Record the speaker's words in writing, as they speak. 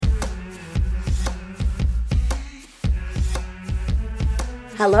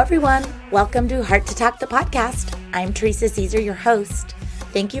Hello, everyone. Welcome to Heart to Talk, the podcast. I'm Teresa Caesar, your host.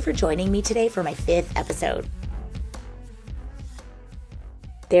 Thank you for joining me today for my 5th episode.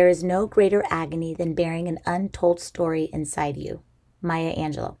 There is no greater agony than bearing an untold story inside you. Maya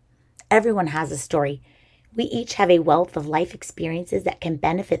Angelou. Everyone has a story. We each have a wealth of life experiences that can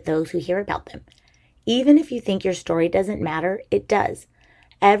benefit those who hear about them. Even if you think your story doesn't matter, it does.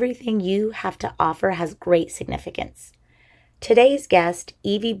 Everything you have to offer has great significance. Today's guest,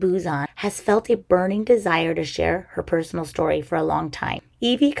 Evy Buzan, has felt a burning desire to share her personal story for a long time.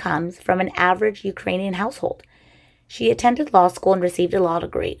 Evy comes from an average Ukrainian household. She attended law school and received a law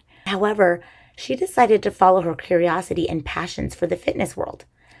degree. However, she decided to follow her curiosity and passions for the fitness world.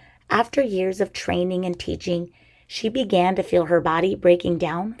 After years of training and teaching, she began to feel her body breaking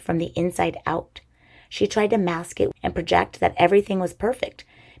down from the inside out. She tried to mask it and project that everything was perfect,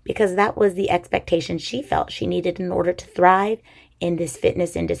 because that was the expectation she felt she needed in order to thrive in this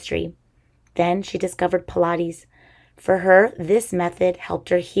fitness industry. Then she discovered Pilates. For her, this method helped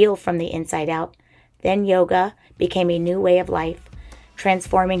her heal from the inside out. Then yoga became a new way of life,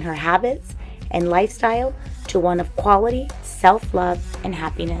 transforming her habits and lifestyle to one of quality, self-love, and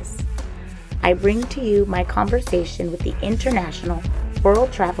happiness. I bring to you my conversation with the international,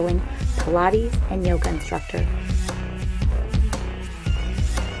 world-traveling Pilates and yoga instructor.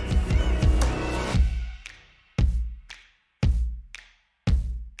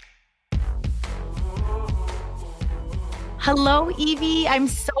 Hello, Evy. I'm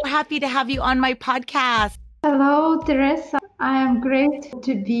so happy to have you on my podcast. Hello, Teresa. I am grateful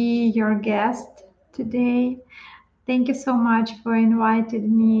to be your guest today. Thank you so much for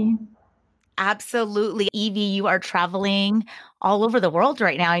inviting me. Absolutely. Evy, you are traveling all over the world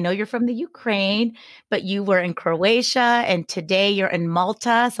right now. I know you're from the Ukraine, but you were in Croatia and today you're in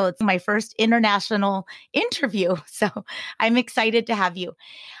Malta. So it's my first international interview. So I'm excited to have you.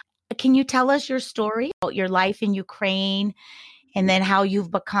 Can you tell us your story about your life in Ukraine and then how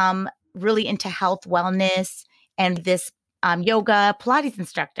you've become really into health, wellness, and this yoga Pilates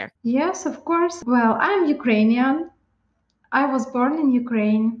instructor? Yes, of course. Well, I'm Ukrainian. I was born in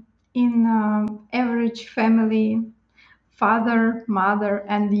Ukraine in average family, father, mother,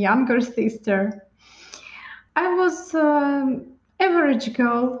 and younger sister. I was average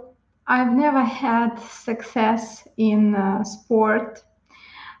girl. I've never had success in sport.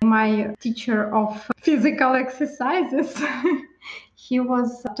 My teacher of physical exercises, he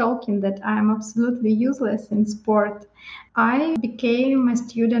was talking that I'm absolutely useless in sport. I became a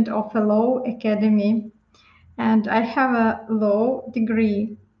student of a law academy and I have a law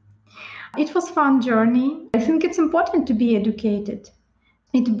degree. It was fun journey. I think it's important to be educated.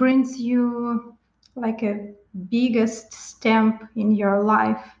 It brings you like a biggest stamp in your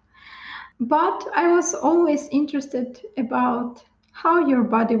life. But I was always interested about how your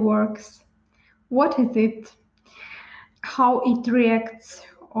body works. What is it? How it reacts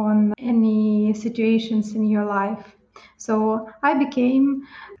on any situations in your life. So I became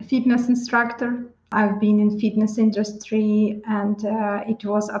a fitness instructor. I've been in fitness industry and it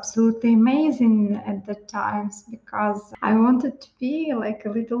was absolutely amazing at the times because I wanted to be like a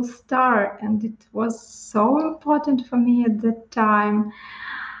little star and it was so important for me at that time.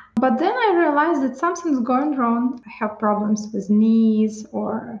 But then I realized that something's going wrong. I have problems with knees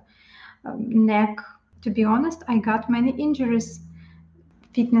or neck. To be honest, I got many injuries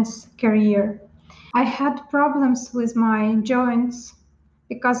fitness career. I had problems with my joints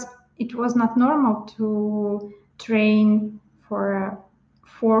because it was not normal to train for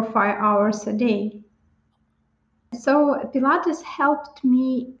 4 or 5 hours a day. So Pilates helped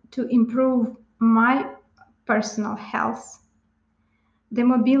me to improve my personal health, the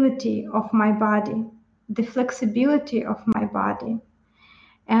mobility of my body, the flexibility of my body,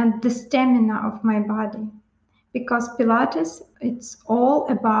 and the stamina of my body. Because Pilates, it's all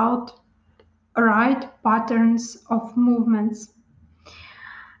about right patterns of movements.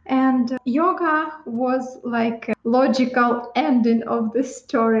 And yoga was like a logical ending of the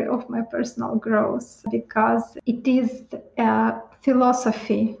story of my personal growth because it is a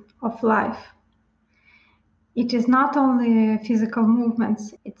philosophy of life. It is not only physical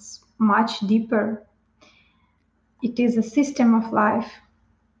movements, it's much deeper. It is a system of life.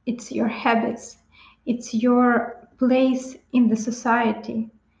 It's your habits. It's your place in the society.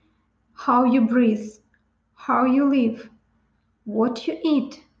 How you breathe, how you live, what you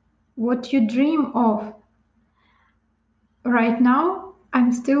eat, what you dream of. Right now,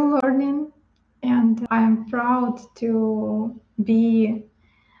 I'm still learning and I'm proud to be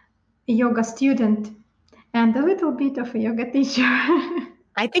a yoga student and a little bit of a yoga teacher.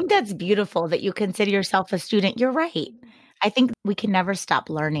 I think that's beautiful that you consider yourself a student. You're right. I think we can never stop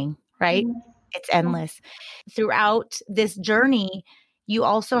learning, right? Yes. It's endless. Throughout this journey, you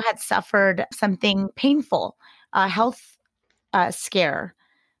also had suffered something painful, a health scare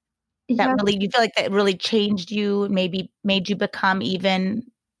that Yes. really, you feel like that really changed you, maybe made you become even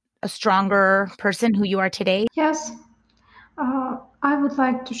a stronger person who you are today? Yes. I would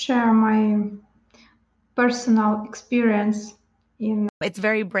like to share my personal experience in. It's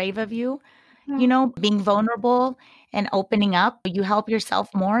very brave of you, uh, being vulnerable and opening up. You help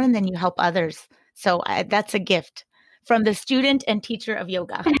yourself more and then you help others. So that's a gift from the student and teacher of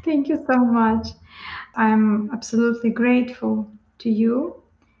yoga. Thank you so much. I'm absolutely grateful to you.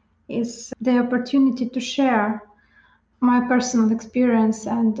 Is the opportunity to share my personal experience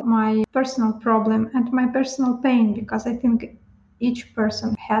and my personal problem and my personal pain because I think each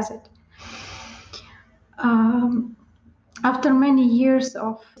person has it. Um, After many years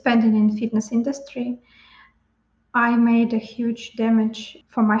of spending in fitness industry, I made a huge damage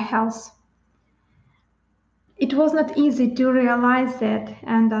for my health. It was not easy to realize that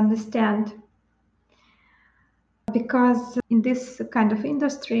and understand because in this kind of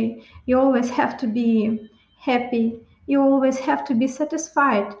industry, you always have to be happy, you always have to be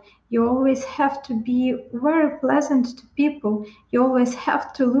satisfied, you always have to be very pleasant to people, you always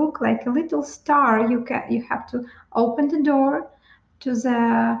have to look like a little star. You have to open the door to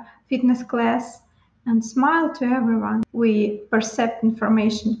the fitness class and smile to everyone. We perceive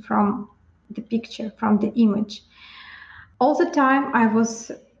information from the picture, from the image. All the time I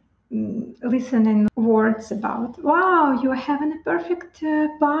was listening words about, wow, you are having a perfect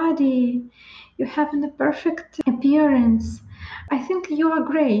body, you having a perfect appearance, I think you are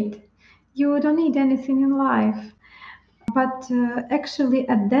great, you don't need anything in life. But actually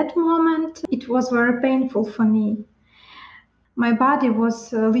at that moment it was very painful for me. My body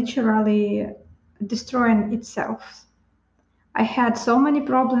was literally destroying itself. I had so many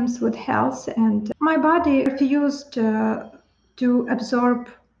problems with health, and my body refused to absorb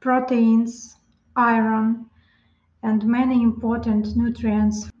proteins, iron, and many important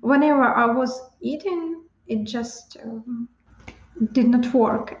nutrients. Whenever I was eating, it just did not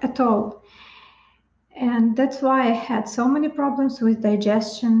work at all. And that's why I had so many problems with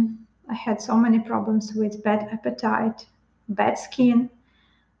digestion. I had so many problems with bad appetite, bad skin,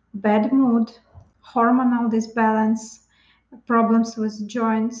 bad mood, hormonal disbalance, problems with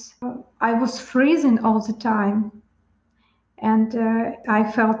joints. I was freezing all the time and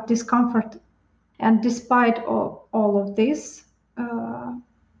I felt discomfort. And despite all of this, uh,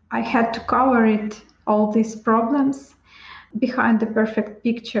 I had to cover it, all these problems, behind the perfect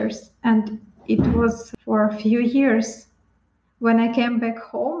pictures. And it was for a few years. When I came back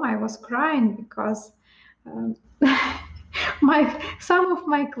home, I was crying because um, some of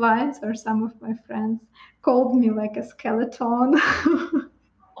my clients or some of my friends called me like a skeleton.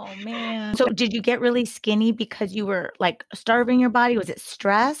 Oh man. So did you get really skinny because you were like starving your body? Was it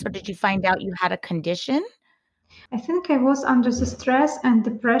stress or did you find out you had a condition? I think I was under the stress and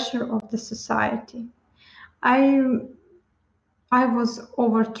the pressure of the society. I I was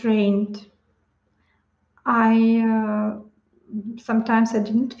overtrained. I sometimes I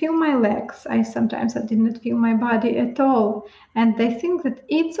didn't feel my legs. Sometimes I didn't feel my body at all. And they think that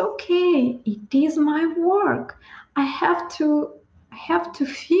it's okay. It is my work. I have to I have to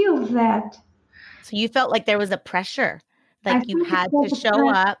feel that. So you felt like there was a pressure, I like you think it had to was a show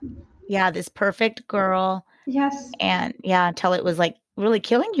pressure. up. Yeah, this perfect girl. Yes. And yeah, until it was like really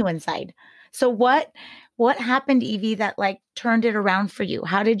killing you inside. So what happened, Evie, that like turned it around for you?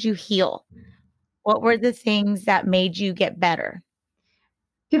 How did you heal? What were the things that made you get better?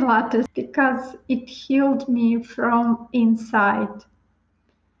 Pilates because it healed me from inside.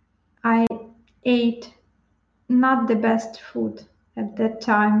 I ate not the best food at that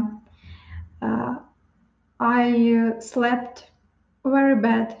time. Uh, I slept very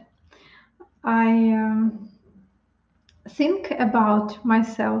bad. I think about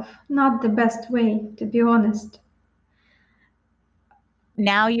myself not the best way, to be honest.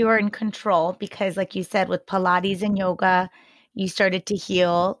 Now you are in control because like you said with Pilates and yoga, you started to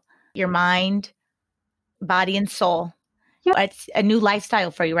heal your mind, body and soul. Yeah, It's a new lifestyle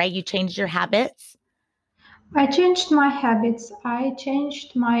for you, right? You changed your habits. I changed my habits. I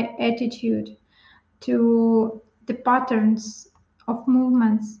changed my attitude to the patterns of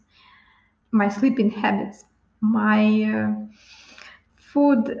movements, my sleeping habits, my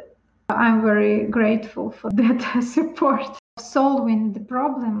food. I'm very grateful for that support. Solving the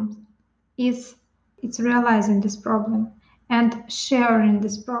problem is it's realizing this problem and sharing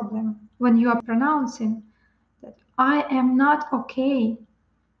this problem. When you are pronouncing that I am not okay,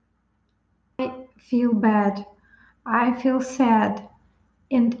 I feel bad. I feel sad.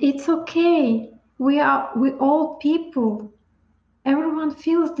 And it's okay. We all people. Everyone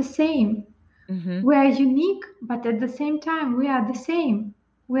feels the same. Hmm. We are unique, but at the same time, we are the same.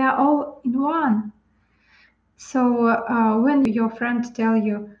 We are all in one. So when your friends tell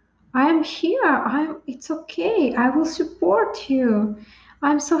you, "I am here. It's okay. I will support you.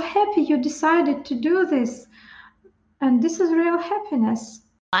 I'm so happy you decided to do this, and this is real happiness."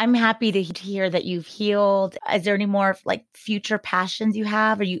 I'm happy to hear that you've healed. Is there any more like future passions you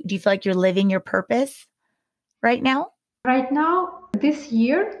have? Do you feel like you're living your purpose right now? Right now, this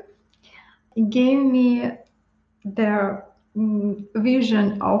year gave me the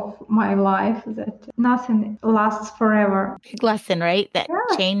vision of my life that nothing lasts forever. Big lesson, right? That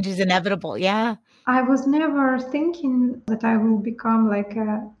Yeah, change is inevitable. Yeah. I was never thinking that I will become like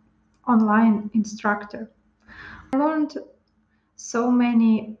a online instructor. I learned so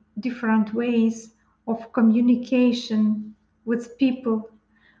many different ways of communication with people.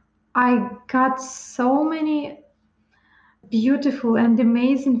 I got so many beautiful and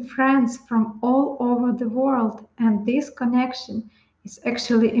amazing friends from all over the world, and this connection is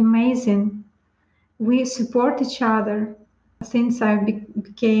actually amazing. We support each other. Since I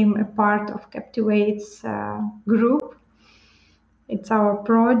became a part of Captivate's group, it's our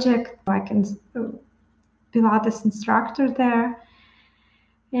project. I can Pilates instructor there,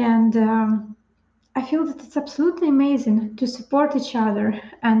 and I feel that it's absolutely amazing to support each other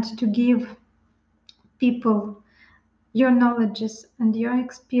and to give people your knowledges and your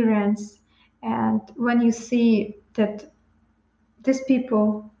experience. And when you see that these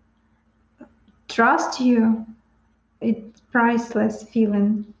people trust you, it's priceless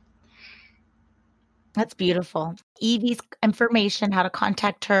feeling. That's beautiful. Evie's information, how to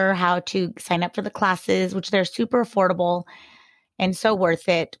contact her, how to sign up for the classes, which they're super affordable and so worth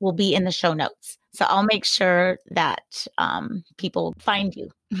it, will be in the show notes. So I'll make sure that people find you.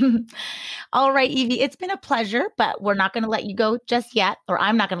 All right, Evie, it's been a pleasure, but we're not going to let you go just yet, or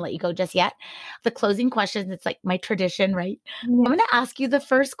I'm not going to let you go just yet. The closing questions, it's like my tradition, right? Yeah. I'm going to ask you the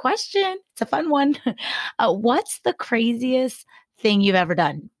first question. It's a fun one. What's the craziest thing you've ever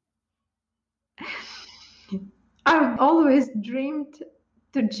done? I've always dreamed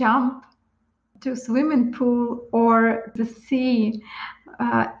to jump to swimming pool or the sea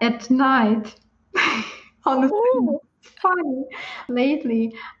at night. Honestly, Ooh. it's funny.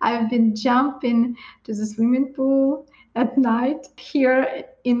 Lately, I've been jumping to the swimming pool at night here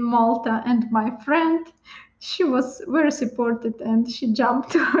in Malta, and my friend, she was very supported and she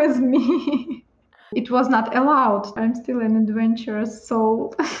jumped with me. It was not allowed. I'm still an adventurous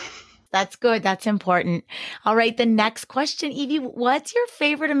soul. That's good. That's important. All right. The next question, Evie, what's your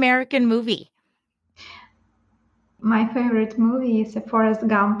favorite American movie? My favorite movie is Forrest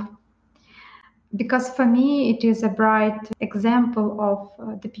Gump because for me it is a bright example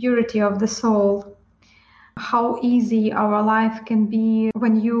of the purity of the soul, how easy our life can be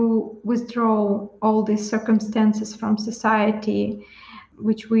when you withdraw all these circumstances from society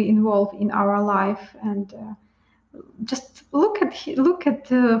which we involve in our life. And just look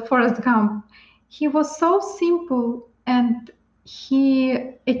at Forrest Gump. He was so simple and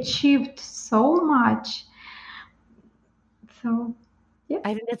he achieved so much. So yeah.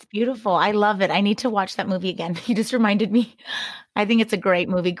 I think that's beautiful. I love it. I need to watch that movie again. You just reminded me. I think it's a great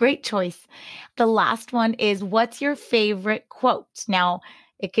movie. Great choice. The last one is, what's your favorite quote? Now,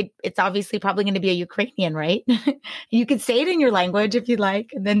 it's obviously probably going to be a Ukrainian, right? You could say it in your language if you like,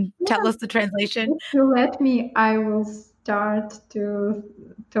 and then tell us the translation. If you let me, I will start to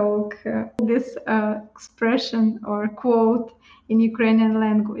talk this expression or quote in Ukrainian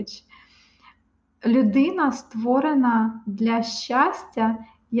language. Людина створена для щастя,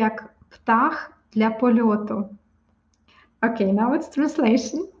 як птах для польоту. Okay, now it's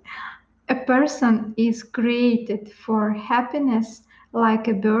translation. A person is created for happiness like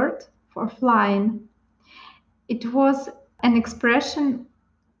a bird for flying. It was an expression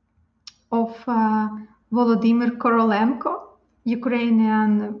of Volodymyr Korolenko,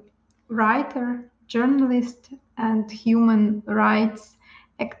 Ukrainian writer, journalist, and human rights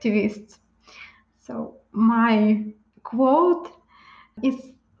activist. So my quote is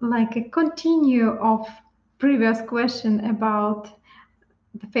like a continue of previous question about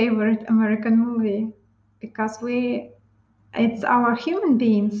the favorite American movie because it's our human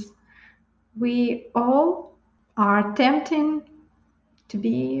beings. We all are tempting to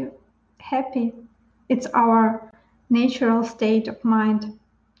be happy. It's our natural state of mind,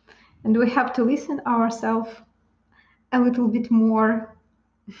 and we have to listen ourselves a little bit more.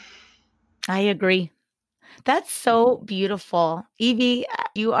 I agree. That's so beautiful. Evie,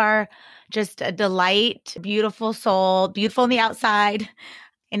 you are just a delight, beautiful soul, beautiful on the outside.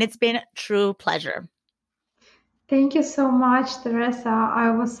 And it's been a true pleasure. Thank you so much, Teresa.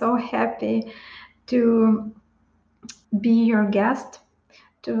 I was so happy to be your guest,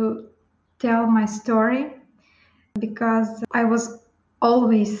 to tell my story, because I was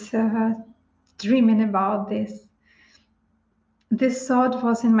always dreaming about this. This thought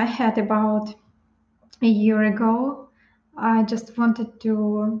was in my head about a year ago. I just wanted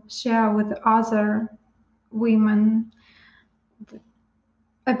to share with other women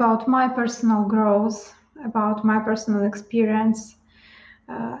about my personal growth, about my personal experience,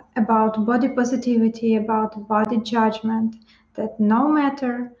 about body positivity, about body judgment, that no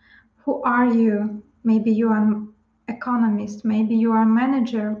matter who are you, maybe you are an economist, maybe you are a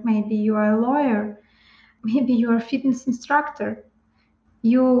manager, maybe you are a lawyer, maybe you are a fitness instructor,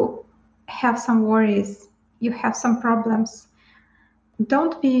 you have some worries, you have some problems.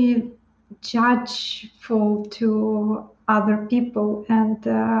 Don't be judgeful to other people, and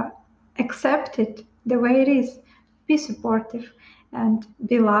accept it the way it is. Be supportive and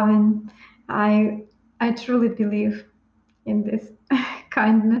be loving. I truly believe in this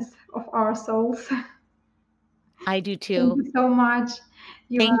kindness of our souls. I do Thank too. you so much.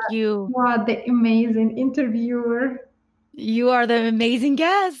 Thank you. You are the amazing interviewer. You are the amazing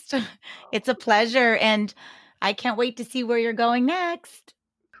guest. It's a pleasure. And I can't wait to see where you're going next.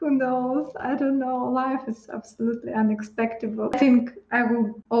 Who knows? I don't know. Life is absolutely unexpected. I think I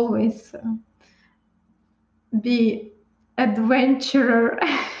will always be adventurer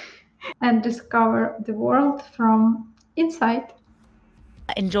and discover the world from inside.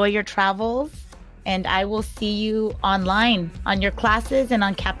 Enjoy your travels, and I will see you online on your classes and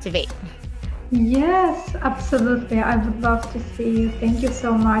on Captivate. Yes, absolutely. I would love to see you. Thank you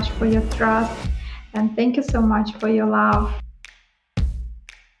so much for your trust, and thank you so much for your love.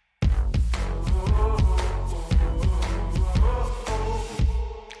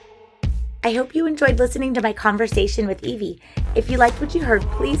 I hope you enjoyed listening to my conversation with Evie. If you liked what you heard,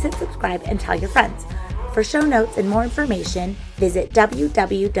 please hit subscribe and tell your friends. For show notes and more information, visit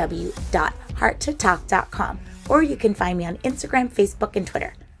www.hearttotalk.com, or you can find me on Instagram, Facebook, and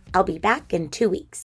Twitter. I'll be back in 2 weeks.